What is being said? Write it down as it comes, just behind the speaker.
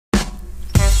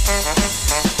Hey,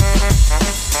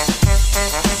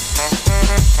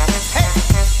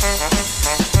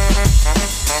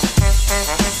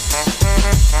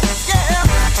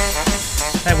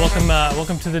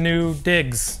 welcome to the new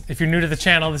digs. If you're new to the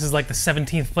channel, this is like the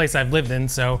 17th place I've lived in,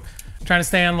 so I'm trying to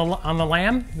stay on the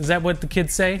lam. Is that what the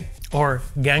kids say? Or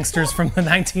gangsters from the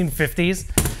 1950s?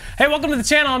 Hey, welcome to the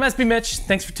channel. I'm SB Mitch.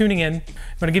 Thanks for tuning in. If you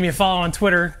want to give me a follow on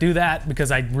Twitter, do that because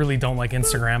I really don't like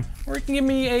Instagram. Or you can give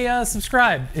me a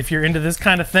subscribe if you're into this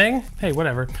kind of thing. Hey,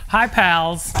 whatever. Hi,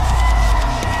 pals.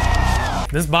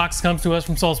 This box comes to us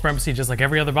from Sole Supremacy just like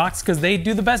every other box because they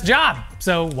do the best job.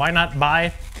 So why not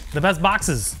buy the best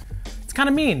boxes? It's kind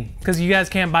of mean because you guys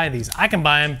can't buy these. I can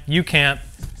buy them, you can't.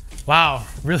 Wow,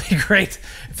 really great.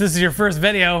 If this is your first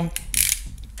video,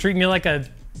 treating you like an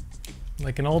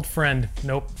old friend.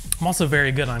 Nope. I'm also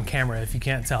very good on camera if you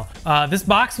can't tell. This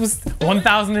box was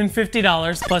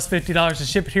 $1,050 plus $50 to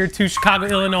ship it here to Chicago,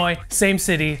 Illinois. Same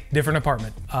city, different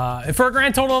apartment. For a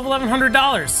grand total of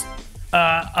 $1,100.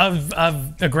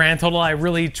 Of a grand total I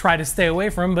really try to stay away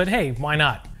from, but hey, why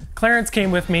not? Clarence came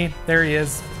with me. There he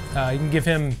is. You can give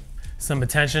him some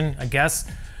attention, I guess.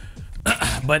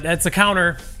 But that's a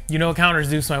counter. You know what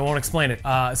counters do, so I won't explain it.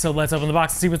 So let's open the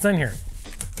box and see what's in here.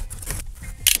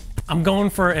 I'm going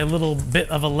for a little bit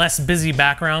of a less busy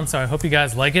background, so I hope you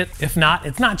guys like it. If not,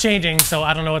 it's not changing, so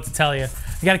I don't know what to tell you.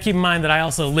 You gotta keep in mind that I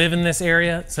also live in this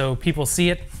area, so people see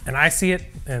it, and I see it,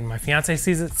 and my fiance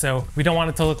sees it, so we don't want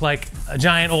it to look like a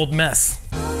giant old mess.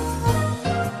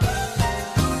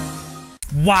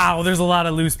 Wow, there's a lot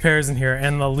of loose pairs in here,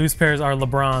 and the loose pairs are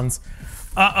LeBrons.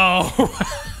 Uh-oh.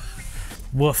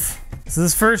 Woof. So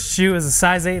this first shoe is a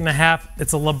size 8.5.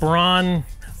 It's a LeBron,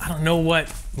 I don't know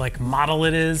what like model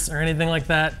it is or anything like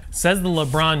that. It says the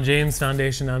LeBron James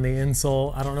Foundation on the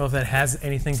insole. I don't know if that has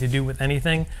anything to do with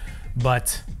anything,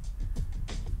 but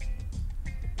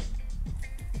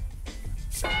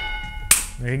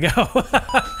there you go.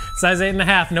 Size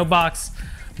 8.5, no box.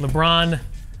 LeBron,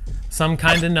 some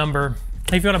kind of number.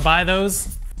 If you want to buy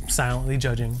those, silently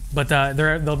judging, but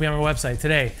they'll be on my website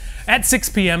today at 6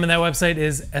 p.m. and that website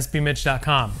is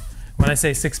sbmitch.com. When I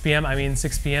say 6 p.m., I mean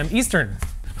 6 p.m. Eastern.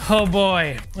 Oh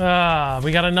boy, we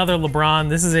got another LeBron.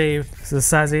 This is a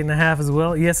size 8.5 as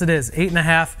well. Yes, it is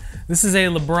 8.5. This is a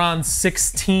LeBron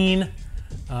 16.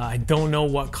 I don't know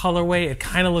what colorway. It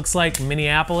kind of looks like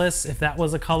Minneapolis if that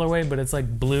was a colorway, but it's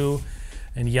like blue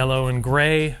and yellow and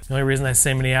gray. The only reason I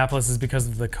say Minneapolis is because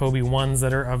of the Kobe ones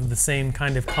that are of the same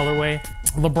kind of colorway.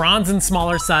 LeBrons in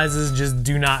smaller sizes just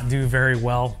do not do very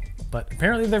well, but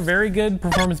apparently they're very good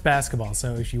performance basketball.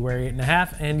 So if you wear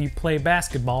 8.5 and you play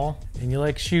basketball and you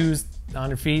like shoes on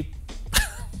your feet,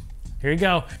 here you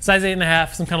go. Size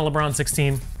 8.5, some kind of LeBron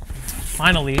 16.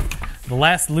 Finally, the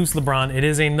last loose LeBron. It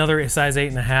is another size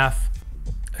 8.5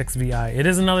 XVI. It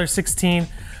is another 16.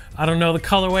 I don't know the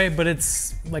colorway, but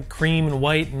it's like cream and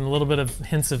white and a little bit of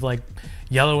hints of like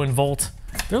yellow and volt.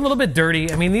 They're a little bit dirty.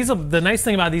 I mean, the nice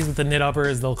thing about these with the knit upper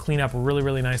is they'll clean up really,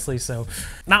 really nicely. So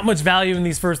not much value in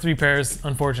these first three pairs,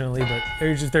 unfortunately, but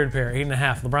there's your third pair,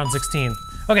 8.5, LeBron 16.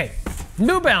 Okay,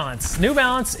 New Balance. New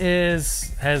Balance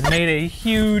has made a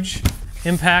huge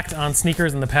impact on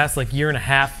sneakers in the past like year and a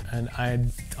half, and I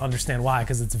understand why,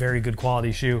 because it's a very good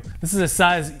quality shoe. This is a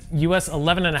size US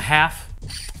 11.5.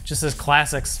 Just says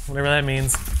classics, whatever that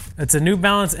means. It's a New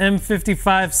Balance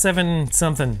M55 7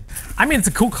 something. I mean, it's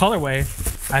a cool colorway.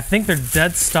 I think they're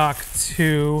Deadstock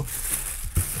too.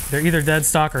 They're either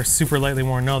Deadstock or super lightly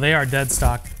worn. No, they are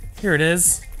Deadstock. Here it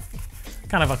is.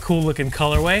 Kind of a cool looking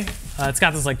colorway. It's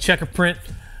got this like checker print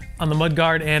on the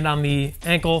mudguard and on the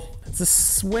ankle. It's a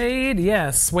suede,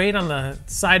 yeah, suede on the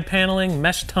side paneling,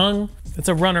 mesh tongue. It's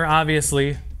a runner,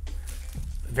 obviously.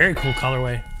 Very cool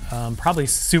colorway. Probably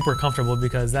super comfortable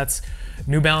because that's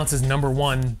New Balance's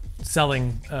 #1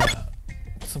 selling,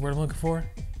 what's the word I'm looking for?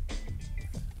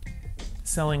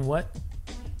 Selling what?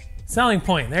 Selling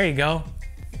point, there you go.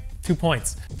 2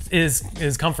 points,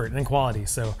 is comfort and quality.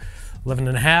 So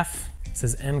 11.5, it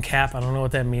says M cap, I don't know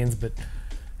what that means, but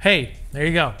hey, there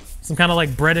you go. Some kind of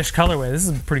like breadish colorway. This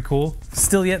is pretty cool.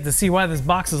 Still yet to see why this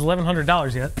box is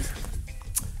 $1,100 yet.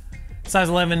 Size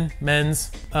 11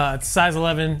 men's, it's size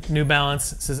 11 New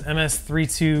Balance. It says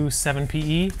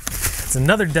MS327PE. It's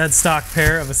another Deadstock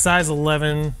pair of a size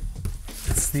 11.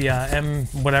 It's the M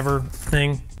whatever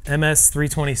thing,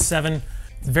 MS327.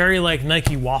 Very like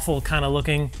Nike waffle kind of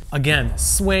looking. Again,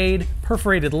 suede,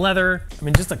 perforated leather. I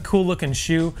mean, just a cool looking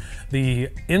shoe. The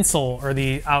insole or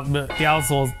the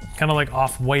outsole is kind of like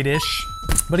off whitish,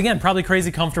 but again, probably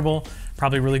crazy comfortable,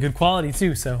 probably really good quality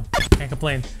too. So can't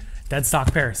complain.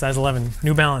 Deadstock pair, size 11,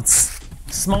 New Balance.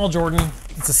 Small Jordan,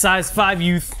 it's a size 5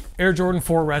 youth, Air Jordan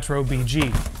 4 Retro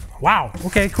BG. Wow,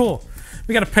 okay, cool.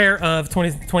 We got a pair of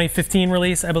 2015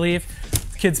 release, I believe.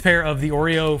 Kids pair of the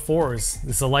Oreo 4s.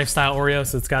 This is a lifestyle Oreo,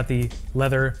 so it's got the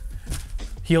leather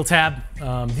heel tab.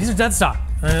 These are Deadstock.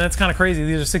 That's kind of crazy.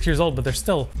 These are 6 years old, but they're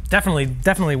still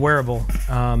definitely wearable.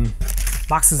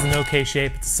 Box is in okay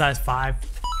shape. It's a size 5.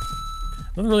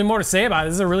 Nothing really more to say about it.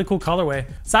 This is a really cool colorway.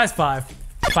 Size 5.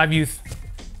 5 youth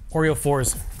Oreo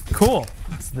 4s. Cool.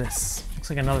 What's this? Looks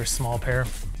like another small pair.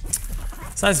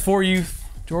 Size 4 youth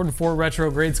Jordan 4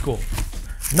 retro grade school.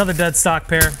 Another Deadstock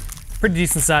pair. Pretty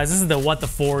decent size. This is the What the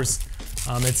 4s.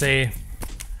 It's a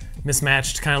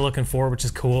mismatched kind of looking 4, which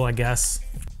is cool, I guess.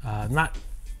 Not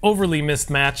overly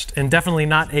mismatched, and definitely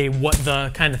not a what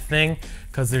the kind of thing,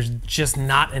 because there's just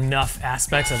not enough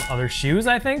aspects of other shoes,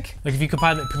 I think. Like if you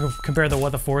compare the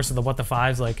What the 4s to the What the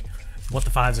 5s, like What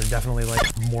the 5s are definitely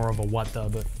like more of a what the,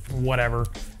 but whatever.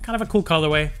 Kind of a cool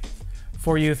colorway.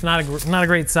 4 youth, not a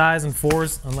great size in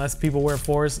 4s, unless people wear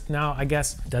 4s now, I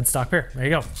guess. Deadstock pair, there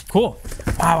you go. Cool.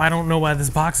 Wow, I don't know why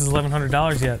this box is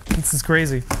 $1,100 yet. This is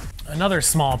crazy. Another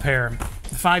small pair,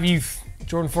 5 youth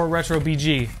Jordan 4 retro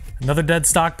BG. Another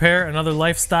Deadstock pair, another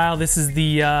lifestyle. This is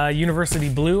the University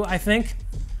Blue, I think.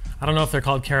 I don't know if they're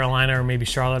called Carolina or maybe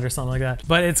Charlotte or something like that.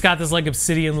 But it's got this like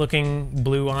obsidian looking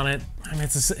blue on it. I mean,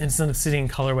 it's an obsidian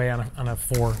colorway on a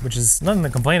 4, which is nothing to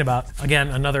complain about. Again,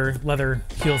 another leather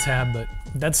heel tab, but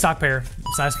Deadstock pair,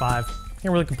 size 5.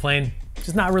 Can't really complain.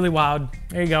 Just not really wild.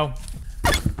 There you go.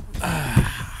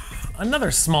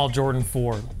 Another small Jordan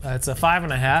 4. It's a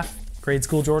 5.5 grade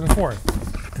school Jordan 4.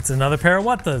 It's another pair of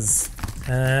What Does.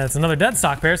 It's another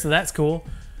Deadstock pair, so that's cool.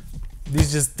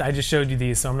 I just showed you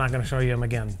these, so I'm not gonna show you them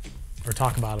again or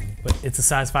talk about them. But it's a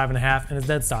size 5.5 and it's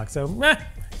Deadstock, so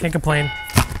can't complain.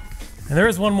 And there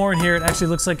is one more in here. It actually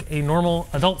looks like a normal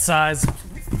adult size,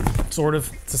 sort of.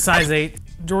 It's a size 8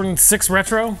 Jordan 6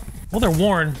 retro. Well, they're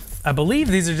worn. I believe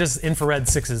these are just infrared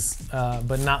 6s,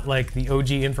 but not like the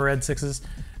OG infrared 6s.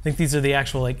 I think these are the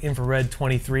actual like infrared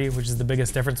 23, which is the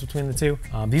biggest difference between the two.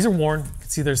 These are worn. You can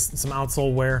see there's some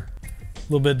outsole wear.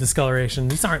 A little bit of discoloration.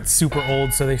 These aren't super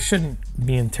old, so they shouldn't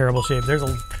be in terrible shape. There's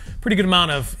a pretty good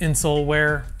amount of insole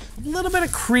wear. A little bit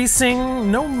of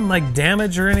creasing, no like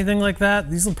damage or anything like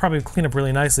that. These will probably clean up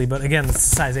really nicely, but again, it's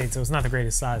a size 8, so it's not the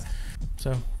greatest size.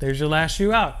 So there's your last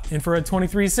shoe out. Infrared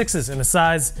 23 6s in a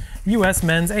size US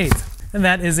men's 8. And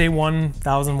that is a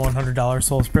 $1,100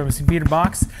 Sole Supremacy beater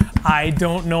box. I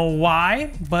don't know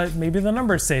why, but maybe the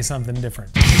numbers say something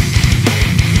different.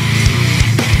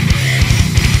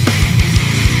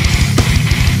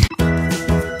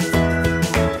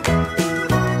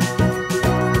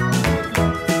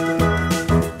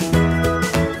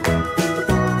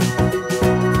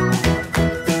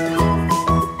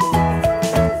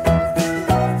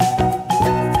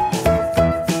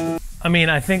 I mean,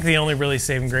 I think the only really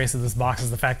saving grace of this box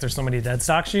is the fact there's so many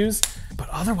Deadstock shoes. But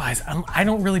otherwise, I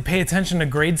don't really pay attention to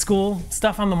grade school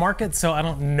stuff on the market, so I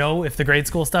don't know if the grade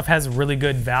school stuff has really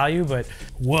good value, but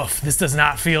woof, this does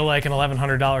not feel like an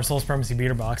 $1,100 Sole Supremacy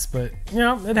beater box, but you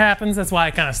know, it happens. That's why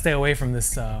I kind of stay away from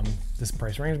this this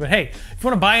price range. But hey, if you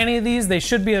want to buy any of these, they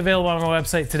should be available on my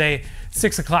website today,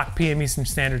 6:00 p.m. Eastern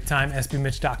Standard Time.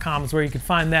 SBMitch.com is where you can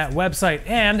find that website,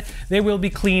 and they will be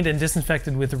cleaned and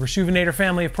disinfected with the Reshoevn8er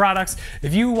family of products.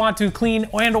 If you want to clean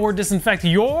and or disinfect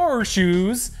your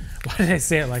shoes, why did I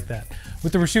say it like that?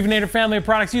 With the Reshoevn8er family of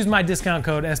products, use my discount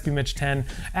code SBMitch10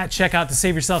 at checkout to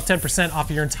save yourself 10%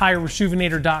 off of your entire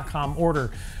Reshoevn8er.com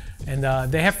order.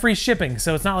 And they have free shipping,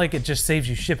 so it's not like it just saves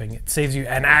you shipping. It saves you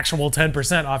an actual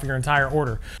 10% off your entire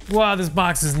order. Wow, this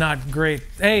box is not great.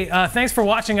 Hey, thanks for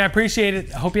watching. I appreciate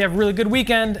it. I hope you have a really good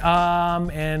weekend.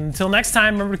 And until next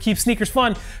time, remember to keep sneakers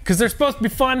fun, because they're supposed to be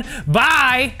fun.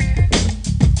 Bye!